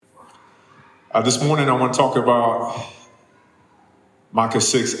This morning I want to talk about Micah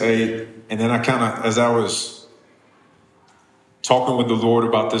 6:8, and then as I was talking with the Lord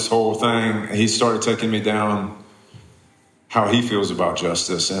about this whole thing, he started taking me down how he feels about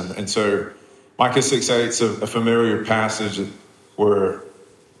justice. And so Micah 6:8 is a familiar passage where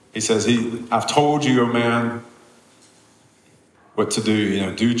he says, I've told you, O man, what to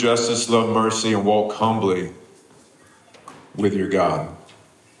do. Do justice, love mercy, and walk humbly with your God.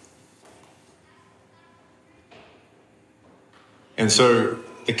 And so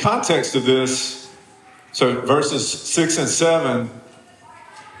the context of this, so verses 6 and 7,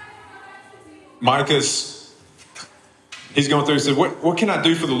 he's going through, he said, what can I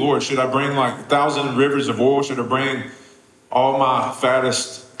do for the Lord? Should I bring 1,000 rivers of oil? Should I bring all my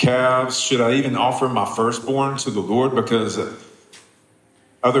fattest calves? Should I even offer my firstborn to the Lord? Because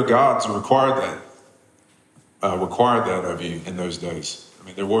other gods required that of you in those days. I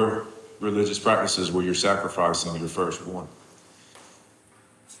mean, there were religious practices where you're sacrificing your firstborn.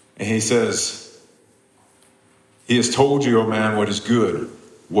 And he says, he has told you, O man, what is good.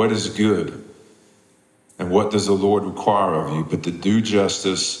 What is good? And what does the Lord require of you? But to do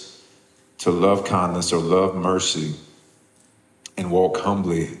justice, to love kindness or love mercy, and walk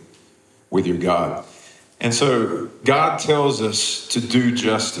humbly with your God. And so God tells us to do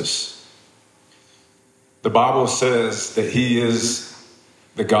justice. The Bible says that he is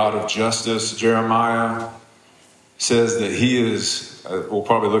the God of justice. Jeremiah says that he is, we'll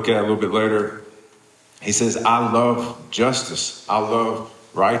probably look at it a little bit later. He says, I love justice. I love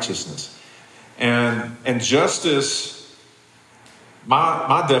righteousness. And justice,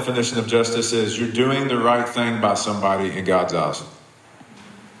 my definition of justice is you're doing the right thing by somebody in God's eyes.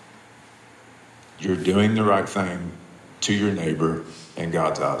 You're doing the right thing to your neighbor in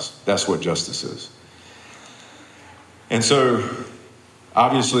God's eyes. That's what justice is. And so,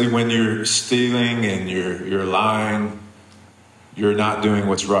 obviously, when you're stealing and you're lying, you're not doing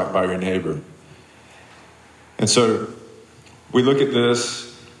what's right by your neighbor. And so, we look at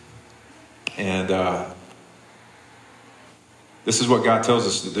this, and this is what God tells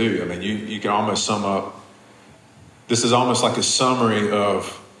us to do. I mean, you can almost sum up, this is almost like a summary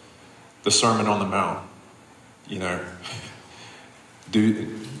of the Sermon on the Mount.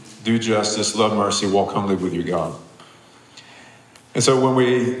 Do justice, love mercy, walk humbly with your God. And so when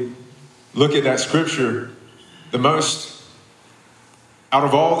we look at that scripture, the most, out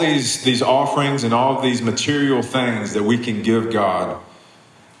of all these offerings and all of these material things that we can give God,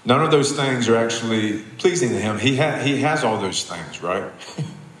 none of those things are actually pleasing to him. He has all those things, right?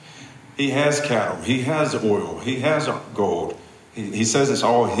 He has cattle. He has oil. He has gold. He says it's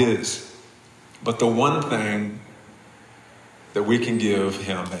all his. But the one thing that we can give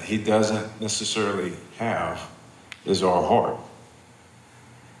him that he doesn't necessarily have is our heart.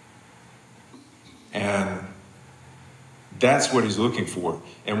 And that's what he's looking for.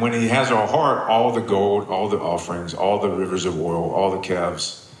 And when he has our heart, all the gold, all the offerings, all the rivers of oil, all the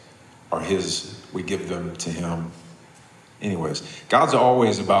calves are his. We give them to him. Anyways, God's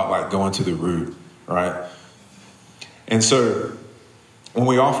always about going to the root, right? And so when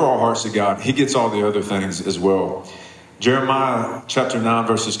we offer our hearts to God, he gets all the other things as well. Jeremiah chapter 9,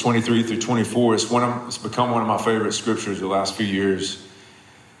 verses 23 through 24, it's become one of my favorite scriptures the last few years.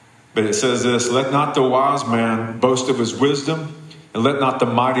 But it says this, let not the wise man boast of his wisdom, and let not the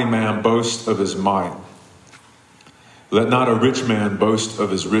mighty man boast of his might. Let not a rich man boast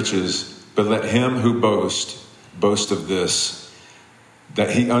of his riches, but let him who boast of this, that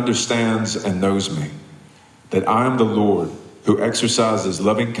he understands and knows me, that I am the Lord, who exercises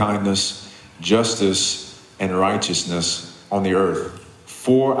loving kindness, justice, and righteousness on the earth.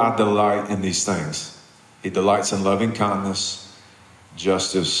 For I delight in these things. He delights in loving kindness,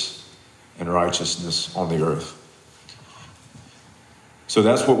 justice, and righteousness on the earth. So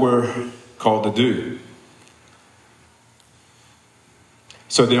that's what we're called to do.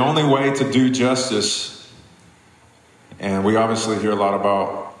 So the only way to do justice, and we obviously hear a lot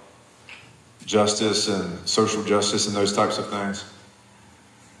about justice and social justice and those types of things.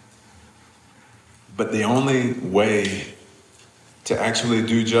 But the only way to actually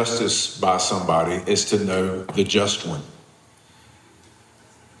do justice by somebody is to know the just one.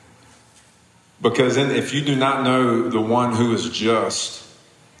 Because if you do not know the one who is just,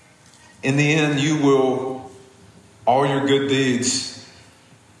 in the end all your good deeds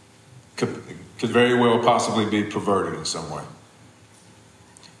could very well possibly be perverted in some way.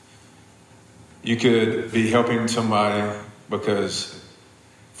 You could be helping somebody because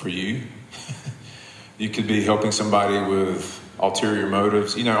for you. You could be helping somebody with ulterior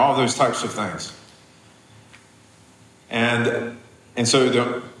motives, all those types of things. And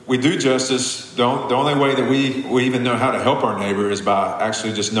so we do justice. The only way that we even know how to help our neighbor is by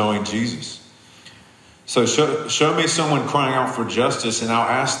actually just knowing Jesus. So show me someone crying out for justice, and I'll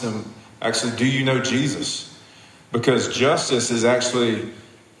ask them, actually, do you know Jesus? Because justice is actually,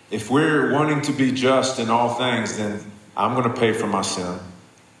 if we're wanting to be just in all things, then I'm going to pay for my sin.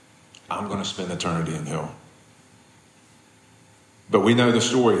 I'm going to spend eternity in hell. But we know the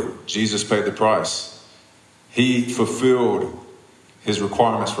story. Jesus paid the price. He fulfilled his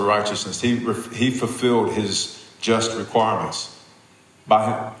requirements for righteousness. He fulfilled his just requirements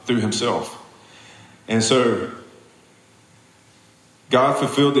through himself. And so God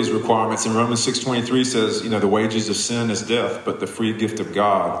fulfilled these requirements. And Romans 6:23 says, the wages of sin is death, but the free gift of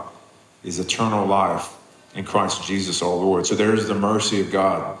God is eternal life in Christ Jesus our Lord. So there's the mercy of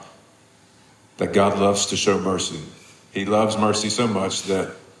God, that God loves to show mercy. He loves mercy so much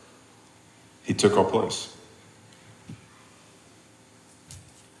that he took our place.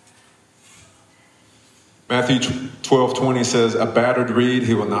 Matthew 12:20 says, a battered reed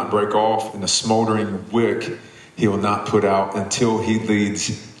he will not break off, and a smoldering wick he will not put out until he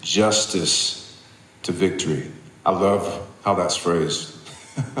leads justice to victory. I love how that's phrased.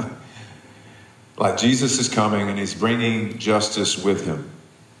 Like Jesus is coming and he's bringing justice with him.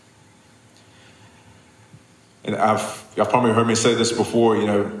 And y'all probably heard me say this before,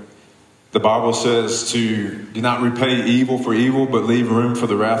 the Bible says to do not repay evil for evil, but leave room for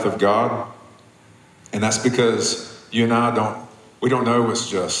the wrath of God. And that's because you and I don't know what's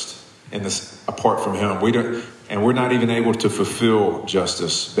just in this apart from him. And we're not even able to fulfill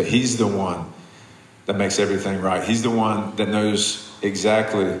justice, but he's the one that makes everything right. He's the one that knows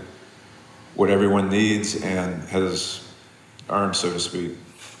exactly what everyone needs and has earned, so to speak.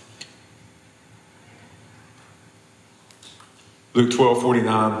 Luke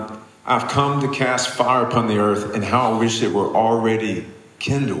 12:49, I've come to cast fire upon the earth, and how I wish it were already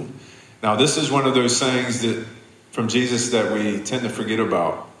kindled. Now, this is one of those sayings from Jesus that we tend to forget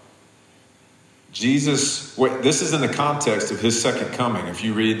about. This is in the context of his second coming. If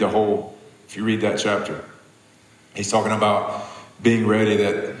you read that chapter, he's talking about being ready,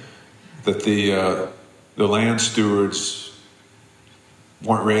 that the land stewards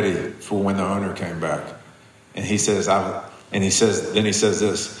weren't ready for when the owner came back. And he says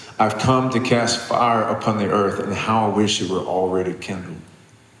this, I've come to cast fire upon the earth, and how I wish it were already kindled.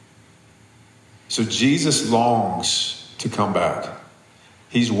 So Jesus longs to come back.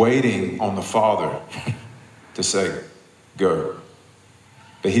 He's waiting on the Father to say, go.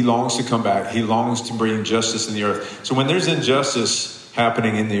 But he longs to come back. He longs to bring justice in the earth. So when there's injustice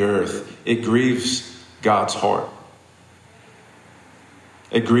happening in the earth, it grieves God's heart.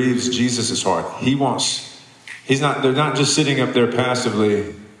 It grieves Jesus' heart. They're not just sitting up there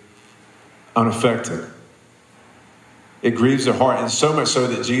passively, unaffected. It grieves their heart, and so much so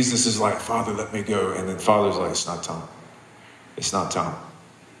that Jesus is like, Father, let me go. And then Father's like, it's not time. It's not time.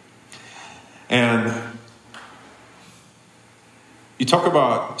 And you talk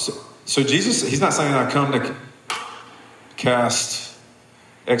about, so Jesus, he's not saying I come to cast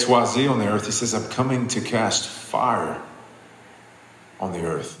XYZ on the earth. He says, I'm coming to cast fire on the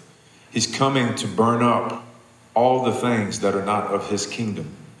earth. He's coming to burn up all the things that are not of his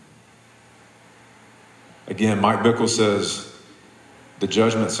kingdom. Again, Mike Bickle says the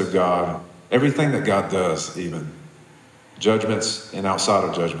judgments of God, everything that God does, even judgments and outside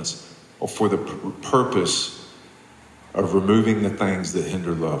of judgments, are for the purpose of removing the things that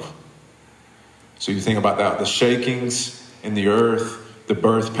hinder love. So you think about that, the shakings in the earth, the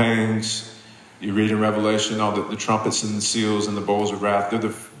birth pangs. You read in Revelation all the trumpets and the seals and the bowls of wrath.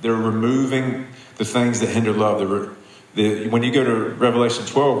 They're removing the things that hinder love. When you go to Revelation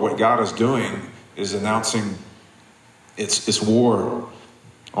 12, what God is doing is announcing its war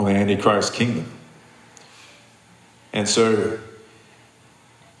on the Antichrist kingdom. And so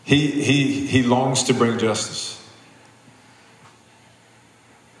he longs to bring justice.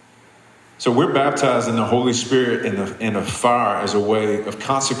 So we're baptized in the Holy Spirit in a fire as a way of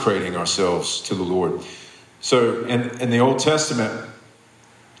consecrating ourselves to the Lord. So in the Old Testament,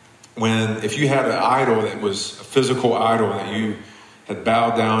 if you had an idol that was a physical idol that you had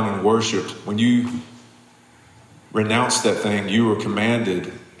bowed down and worshipped, when you renounced that thing, you were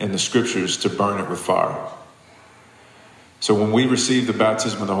commanded in the scriptures to burn it with fire. So when we receive the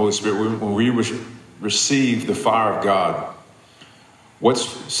baptism of the Holy Spirit, when we receive the fire of God, what's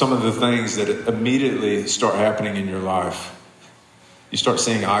some of the things that immediately start happening in your life? You start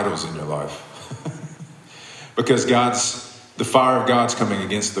seeing idols in your life. Because the fire of God's coming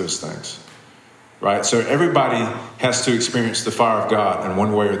against those things. Right? So everybody has to experience the fire of God in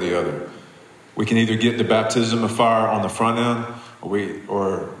one way or the other. We can either get the baptism of fire on the front end, we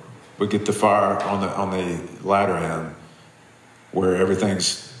get the fire on the latter end where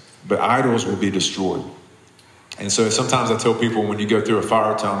but idols will be destroyed. And so sometimes I tell people when you go through a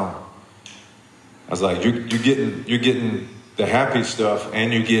fire tunnel, I was like, you're getting the happy stuff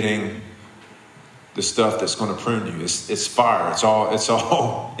and you're getting the stuff that's going to prune you. It's fire. It's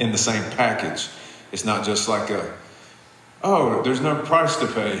all in the same package. It's not just like there's no price to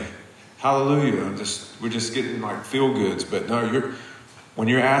pay. Hallelujah. We're just getting like feel goods. But no, when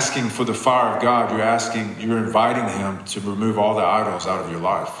you're asking for the fire of God, you're inviting him to remove all the idols out of your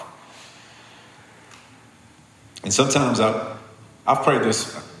life. And sometimes I've prayed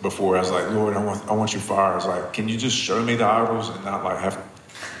this before. I was like, Lord, I want your fire. I was like, can you just show me the idols and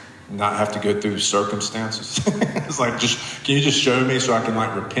not have to go through circumstances? It's like, can you just show me so I can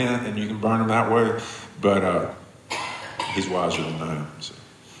like repent and you can burn them that way? But he's wiser than I am. So.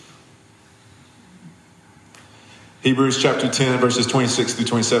 Hebrews chapter 10, verses 26 through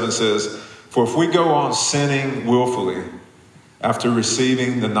 27 says, for if we go on sinning willfully after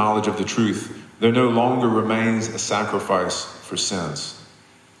receiving the knowledge of the truth, there no longer remains a sacrifice for sins,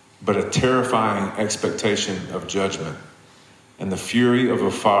 but a terrifying expectation of judgment and the fury of a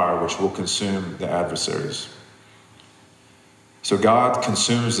fire which will consume the adversaries. So God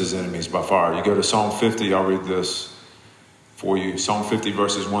consumes his enemies by fire. You go to Psalm 50, I'll read this for you. Psalm 50,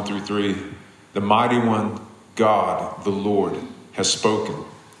 verses 1 through 3. The mighty one, God, the Lord, has spoken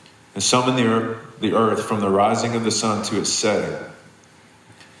and summoned the earth from the rising of the sun to its setting.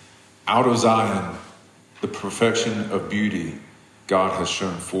 Out of Zion, the perfection of beauty God has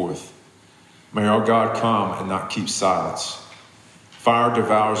shown forth. May our God come and not keep silence. Fire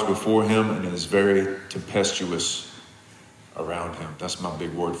devours before him and is very tempestuous around him. That's my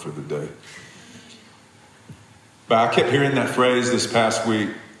big word for the day. But I kept hearing that phrase this past week.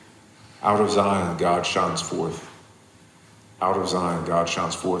 Out of Zion, God shines forth. Out of Zion, God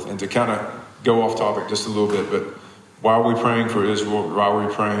shines forth. And to kind of go off topic just a little bit, but why are we praying for Israel? Why are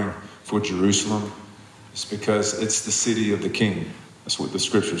we praying for Jerusalem? It's because it's the city of the King. That's what the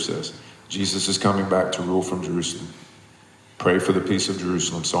scripture says. Jesus is coming back to rule from Jerusalem. Pray for the peace of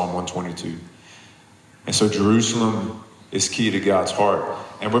Jerusalem, Psalm 122. And so Jerusalem is key to God's heart.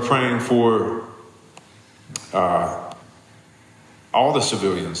 And we're praying for all the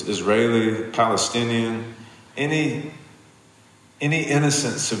civilians, Israeli, Palestinian, any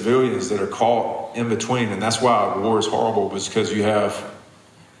innocent civilians that are caught in between. And that's why war is horrible, because you have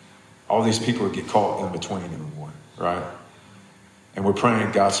all these people that get caught in between in war, right? And we're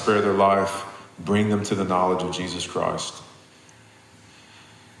praying God spare their life, bring them to the knowledge of Jesus Christ.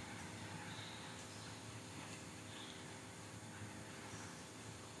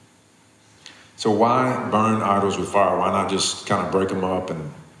 So why burn idols with fire? Why not just kind of break them up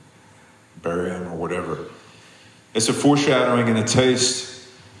and bury them or whatever? It's a foreshadowing and a taste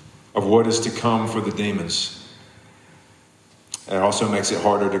of what is to come for the demons. It also makes it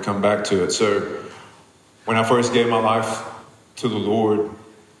harder to come back to it. So when I first gave my life to the Lord,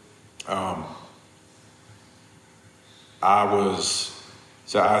 I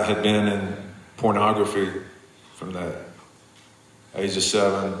had been in pornography from the age of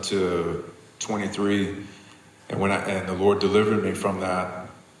 7 to 23, and the Lord delivered me from that,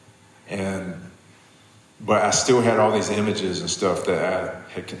 but I still had all these images and stuff that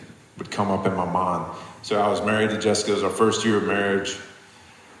would come up in my mind. So I was married to Jessica. It was our first year of marriage,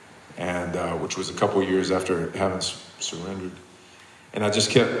 and which was a couple years after having surrendered. And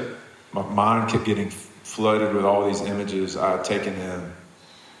my mind kept getting flooded with all these images I had taken in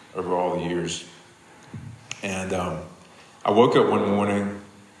over all the years. And I woke up one morning,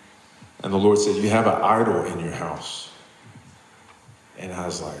 and the Lord said, "You have an idol in your house." And I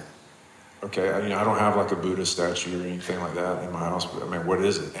was like, okay, I don't have like a Buddha statue or anything like that in my house, but I mean, what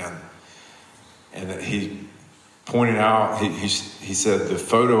is it? And he pointed out, he said, the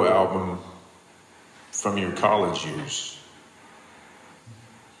photo album from your college years.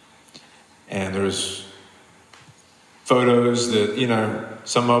 And there's photos that,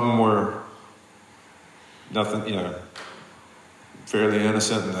 some of them were nothing, fairly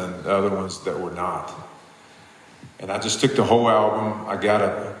innocent, and then the other ones that were not. And I just took the whole album. I got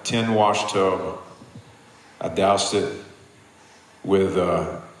a tin wash tub. I doused it with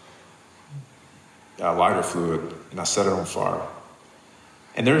lighter fluid, and I set it on fire.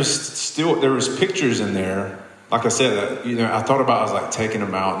 And there was pictures in there. Like I said, I thought about, I was like taking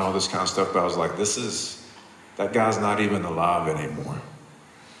them out and all this kind of stuff, but I was like, that guy's not even alive anymore.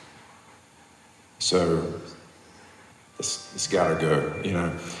 So it's got to go,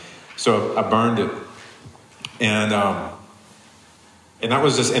 So I burned it. And that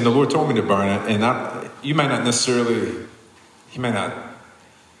was and the Lord told me to burn it. And you may not necessarily He may not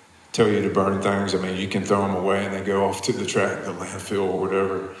tell you to burn things. I mean, you can throw them away and they go off to the track, the landfill or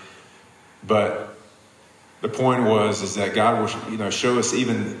whatever. But the point is that God will, show us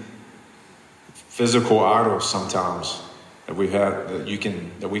even physical idols sometimes that we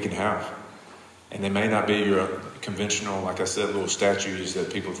can have. And they may not be your conventional, like I said, little statues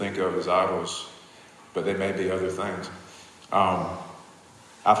that people think of as idols, but they may be other things.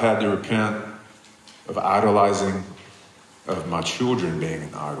 I've had to repent of idolizing, of my children being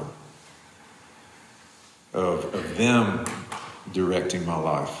an idol, of them directing my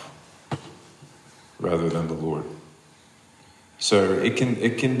life rather than the Lord. So it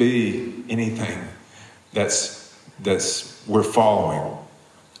can be anything that's we're following.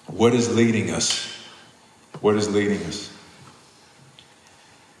 What is leading us? What is leading us?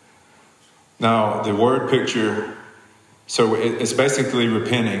 Now, the word picture, so it's basically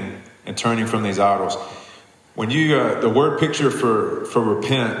repenting and turning from these idols. When the word picture for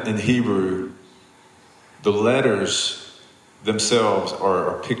repent in Hebrew, the letters themselves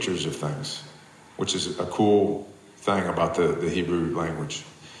are pictures of things, which is a cool thing about the Hebrew language.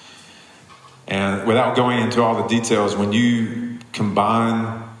 And without going into all the details, when you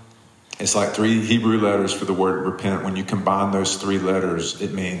combine, it's like 3 Hebrew letters for the word repent. When you combine those 3 letters,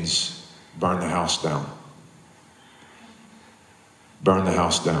 it means burn the house down. Burn the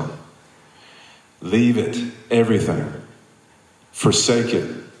house down. Leave it, everything. Forsake it.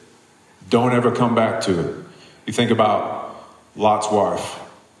 Don't ever come back to it. You think about Lot's wife.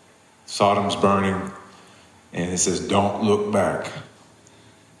 Sodom's burning, and it says, don't look back.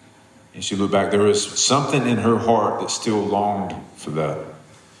 And she looked back. There was something in her heart that still longed for that.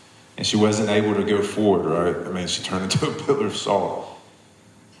 And she wasn't able to go forward, right? I mean, she turned into a pillar of salt.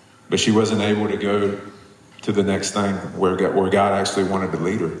 But she wasn't able to go to the next thing where God actually wanted to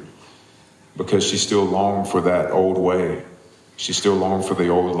lead her, because she still longed for that old way. She still longed for the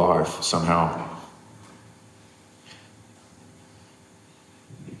old life somehow.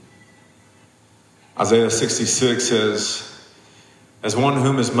 Isaiah 66 says, as one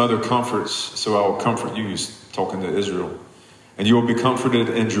whom his mother comforts, so I will comfort you. He's talking to Israel. And you will be comforted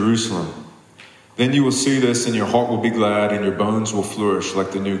in Jerusalem. Then you will see this, and your heart will be glad, and your bones will flourish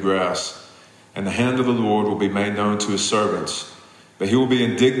like the new grass. And the hand of the Lord will be made known to his servants, but he will be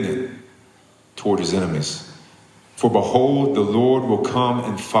indignant toward his enemies. For behold, the Lord will come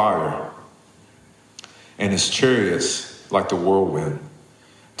in fire, and his chariots like the whirlwind,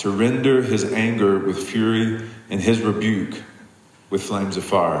 to render his anger with fury and his rebuke with flames of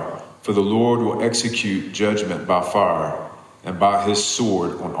fire. For the Lord will execute judgment by fire, and by his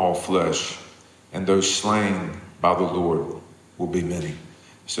sword on all flesh, and those slain by the Lord will be many.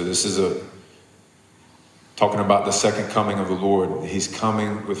 So this is talking about the second coming of the Lord. He's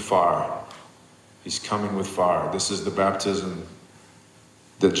coming with fire. He's coming with fire. This is the baptism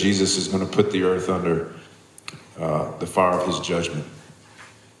that Jesus is going to put the earth under, the fire of his judgment.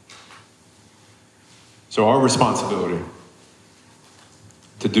 So our responsibility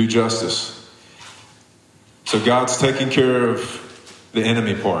to do justice. So God's taking care of the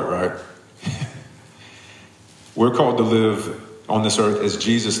enemy part, right? We're called to live on this earth as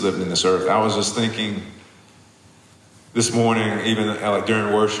Jesus lived in this earth. I was just thinking this morning, even like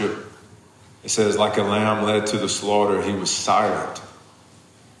during worship, it says, like a lamb led to the slaughter, he was silent.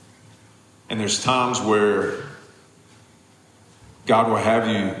 And there's times where God will have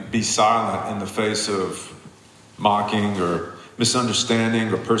you be silent in the face of mocking or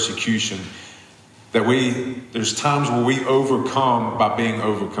misunderstanding or persecution. There's times where we overcome by being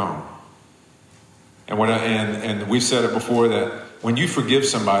overcome. And we've said it before that when you forgive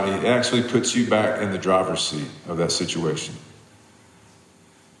somebody, it actually puts you back in the driver's seat of that situation.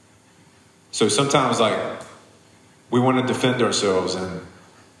 So sometimes, we want to defend ourselves,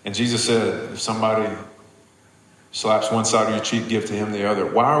 and Jesus said, if somebody slaps one side of your cheek, give to him the other.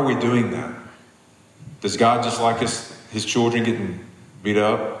 Why are we doing that? Does God just like his children getting beat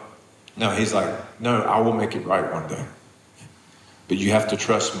up? No, he's like, no, I will make it right one day. But you have to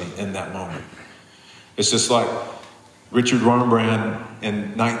trust me in that moment. It's just like Richard Wurmbrand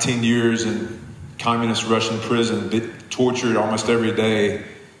in 19 years in communist Russian prison, tortured almost every day,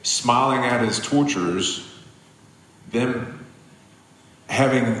 smiling at his torturers, they're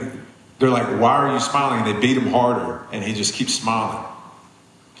like, why are you smiling? And they beat him harder, and he just keeps smiling.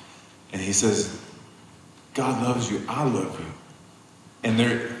 And he says, God loves you, I love you. And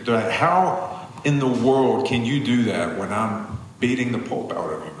they're like, how in the world can you do that when I'm beating the pulp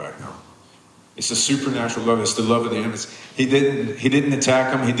out of you right now? It's a supernatural love. It's the love of the enemies. He didn't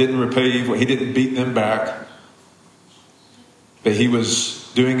attack them. He didn't repay evil. He didn't beat them back. But he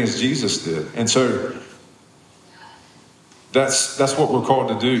was doing as Jesus did. And so That's what we're called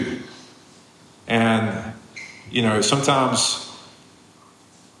to do. And, sometimes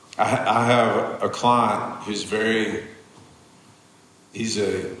I have a client who's he's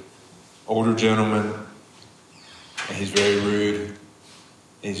a older gentleman, and he's very rude.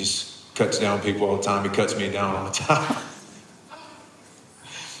 He just cuts down people all the time. He cuts me down all the time.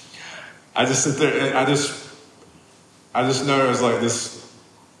 I just sit there and I just know it's like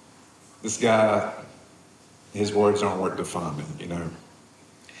this guy, his words aren't worth define me,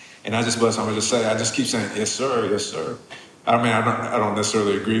 And I just bless him. I just keep saying, yes, sir, yes, sir. I mean, I don't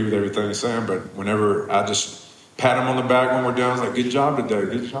necessarily agree with everything he's saying, but whenever I just pat him on the back when we're done, it's like, good job today,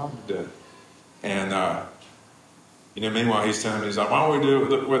 good job today. And, meanwhile, he's telling me, he's like, why don't we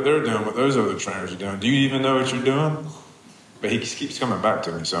do what they're doing, what those other trainers are doing? Do you even know what you're doing? But he keeps coming back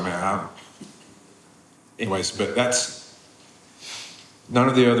to me. So, anyways, but none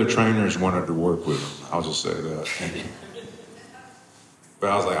of the other trainers wanted to work with him. I'll just say that.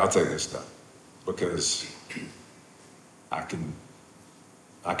 But I was like, I'll take this stuff because I can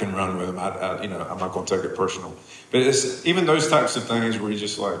run with him. I'm not going to take it personal. But it's even those types of things where you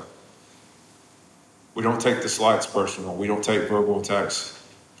just like, we don't take the slights personal. We don't take verbal attacks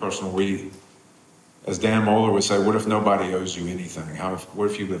personal. As Dan Mohler would say, what if nobody owes you anything?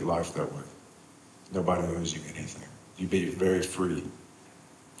 What if you live life that way? Nobody owes you anything. You'd be very free.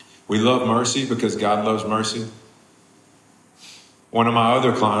 We love mercy because God loves mercy. One of my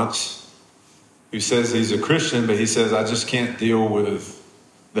other clients who says he's a Christian, but he says, I just can't deal with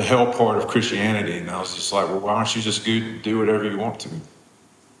the hell part of Christianity. And I was just like, well, why don't you just do whatever you want to? I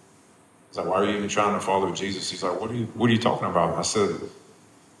was like, why are you even trying to follow Jesus? He's like, what are you talking about? I said,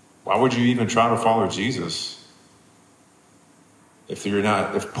 why would you even try to follow Jesus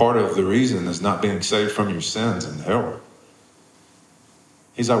if part of the reason is not being saved from your sins and hell?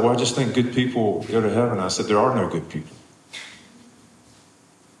 He's like, well, I just think good people go to heaven. I said, there are no good people.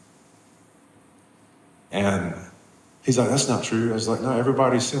 And he's like, that's not true. I was like, no,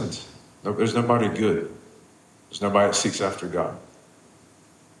 everybody sins. No, there's nobody good. There's nobody that seeks after God.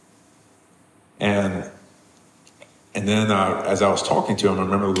 And then as I was talking to him, I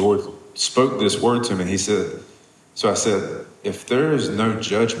remember the Lord spoke this word to me. He said, so I said, if there is no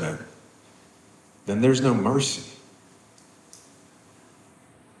judgment, then there's no mercy.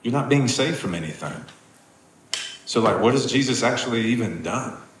 You're not being saved from anything. So what has Jesus actually even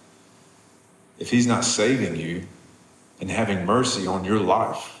done? If he's not saving you and having mercy on your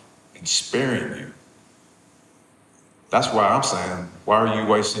life and sparing you, that's why I'm saying, why are you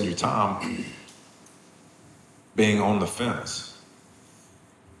wasting your time being on the fence?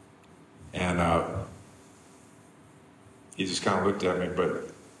 And he just kind of looked at me, but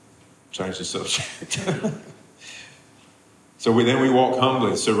changed the subject. So then we walk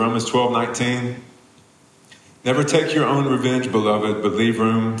humbly. So Romans 12:19. Never take your own revenge, beloved, but leave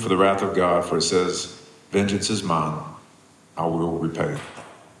room for the wrath of God, for it says, vengeance is mine, I will repay.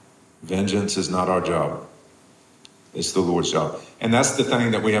 Vengeance is not our job. It's the Lord's job. And that's the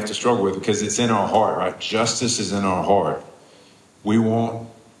thing that we have to struggle with because it's in our heart, right? Justice is in our heart. We want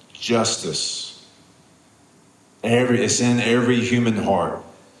justice. It's in every human heart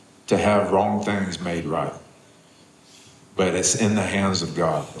to have wrong things made right. But it's in the hands of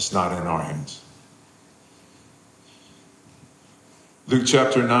God. It's not in our hands. Luke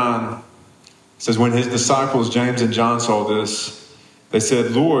chapter 9 says, when his disciples, James and John, saw this, they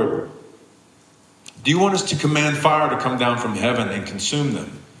said, Lord, do you want us to command fire to come down from heaven and consume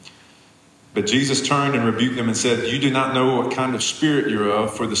them? But Jesus turned and rebuked them and said, you do not know what kind of spirit you're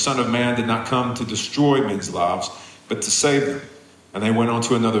of, for the Son of Man did not come to destroy men's lives, but to save them. And they went on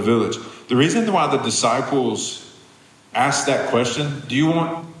to another village. The reason why the disciples asked that question, do you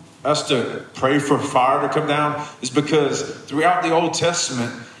want us to pray for fire to come down, is because throughout the Old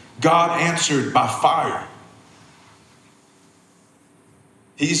Testament, God answered by fire.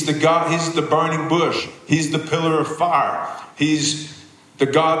 He's the God, he's the burning bush. He's the pillar of fire. He's the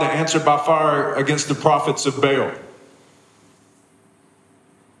God that answered by fire against the prophets of Baal.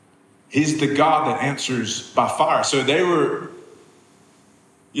 He's the God that answers by fire. So they were,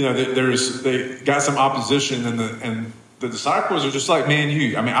 they got some opposition and the disciples are just like me and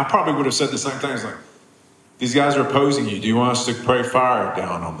you. I mean, I probably would have said the same things like, these guys are opposing you. Do you want us to pray fire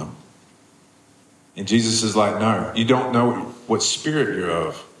down on them? And Jesus is like, no, you don't know what spirit you're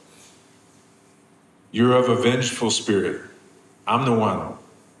of. You're of a vengeful spirit. I'm the only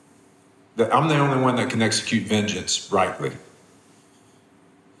one that can execute vengeance rightly.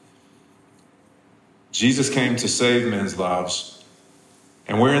 Jesus came to save men's lives.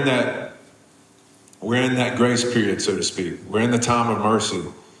 And we're in that grace period, so to speak. We're in the time of mercy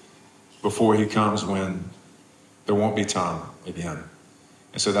before he comes when There won't be time again.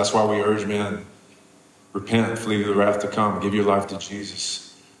 And so that's why we urge men, repent, flee the wrath to come, give your life to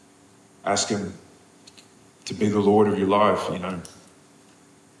Jesus. Ask him to be the Lord of your life, you know.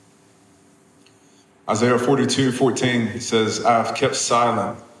 Isaiah 42:14, it says, I have kept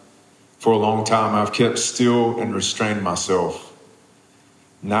silent for a long time. I've kept still and restrained myself.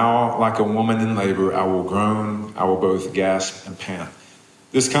 Now, like a woman in labor, I will groan, I will both gasp and pant.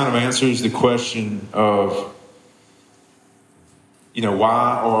 This kind of answers the question of, you know,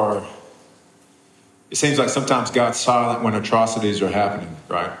 why or it seems like sometimes God's silent when atrocities are happening,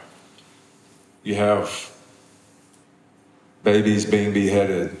 right? You have babies being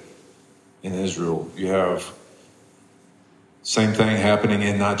beheaded in Israel. You have same thing happening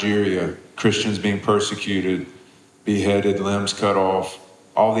in Nigeria. Christians being persecuted, beheaded, limbs cut off,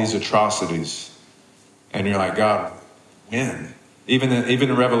 all these atrocities. And you're like, God, when? Even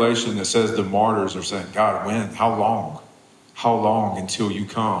in Revelation, it says the martyrs are saying, God, when? How long? How long until you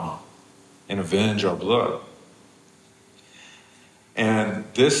come and avenge our blood? And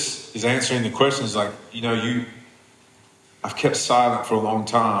this is answering the questions like, you know, I've kept silent for a long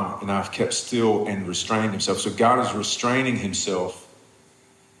time and I've kept still and restrained himself. So God is restraining himself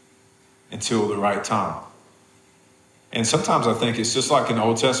until the right time. And sometimes I think it's just like in the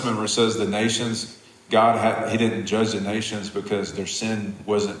Old Testament where it says the nations, he didn't judge the nations because their sin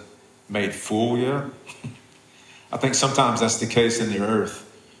wasn't made full yet. I think sometimes that's the case in the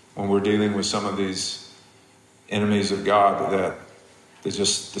earth when we're dealing with some of these enemies of God that the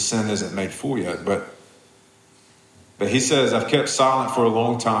sin isn't made full yet. But he says, I've kept silent for a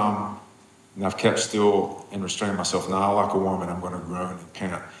long time and I've kept still and restrained myself. Now, like a woman, I'm going to groan and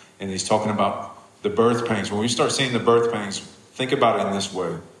pant. And he's talking about the birth pains. When we start seeing the birth pains, think about it in this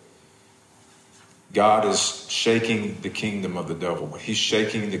way. God is shaking the kingdom of the devil. He's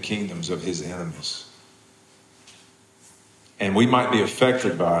shaking the kingdoms of his enemies. And we might be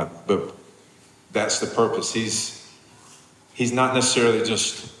affected by it, but that's the purpose. He's not necessarily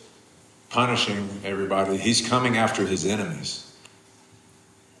just punishing everybody. He's coming after his enemies.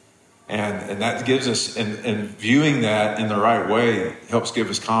 And that gives us, and viewing that in the right way helps give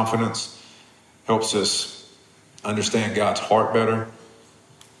us confidence, helps us understand God's heart better,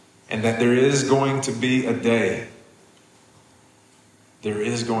 and that there is going to be a day. There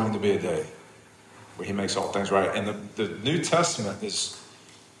is going to be a day where he makes all things right. And the New Testament is,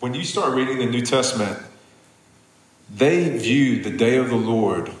 when you start reading the New Testament, they viewed the day of the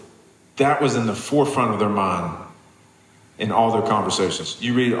Lord. That was in the forefront of their mind in all their conversations.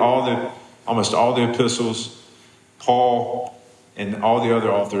 You read almost all the epistles, Paul and all the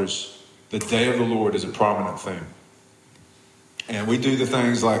other authors, the day of the Lord is a prominent theme. And we do the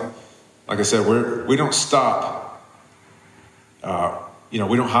things like I said, we don't stop. We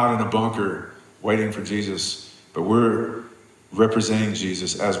don't hide in a bunker waiting for Jesus, but we're representing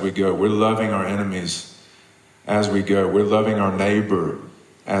Jesus as we go. We're loving our enemies as we go. We're loving our neighbor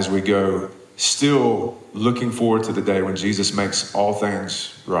as we go, still looking forward to the day when Jesus makes all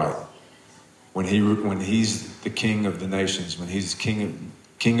things right. When he's the King of the nations, when he's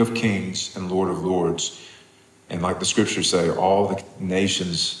King of kings and Lord of lords. And like the scriptures say, all the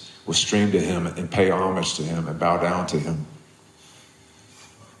nations will stream to him and pay homage to him and bow down to him.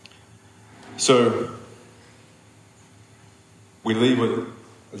 So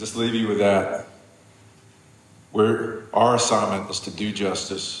I'll just leave you with that. Our assignment is to do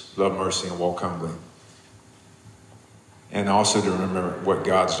justice, love mercy, and walk humbly. And also to remember what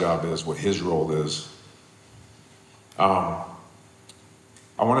God's job is, what his role is. I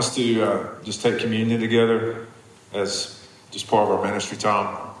want us to just take communion together as just part of our ministry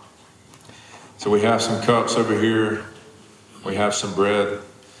time. So we have some cups over here. We have some bread.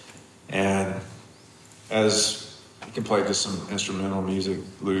 And as you can play just some instrumental music,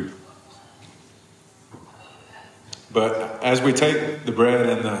 Luke. But as we take the bread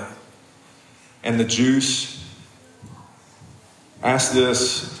and the juice, ask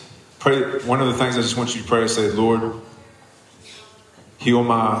this, pray. One of the things I just want you to pray is say, Lord, heal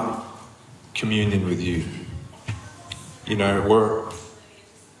my communion with you. We're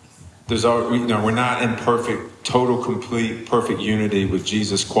not in total, complete, perfect unity with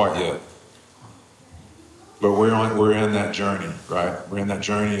Jesus quite yet. But we're in that journey, right? We're in that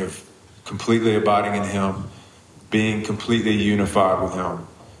journey of completely abiding in him, being completely unified with him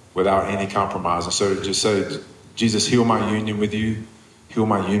without any compromise. And so just say, Jesus, heal my union with you, heal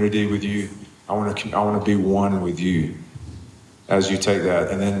my unity with you. I want to be one with you as you take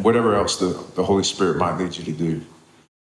that. And then whatever else the Holy Spirit might lead you to do.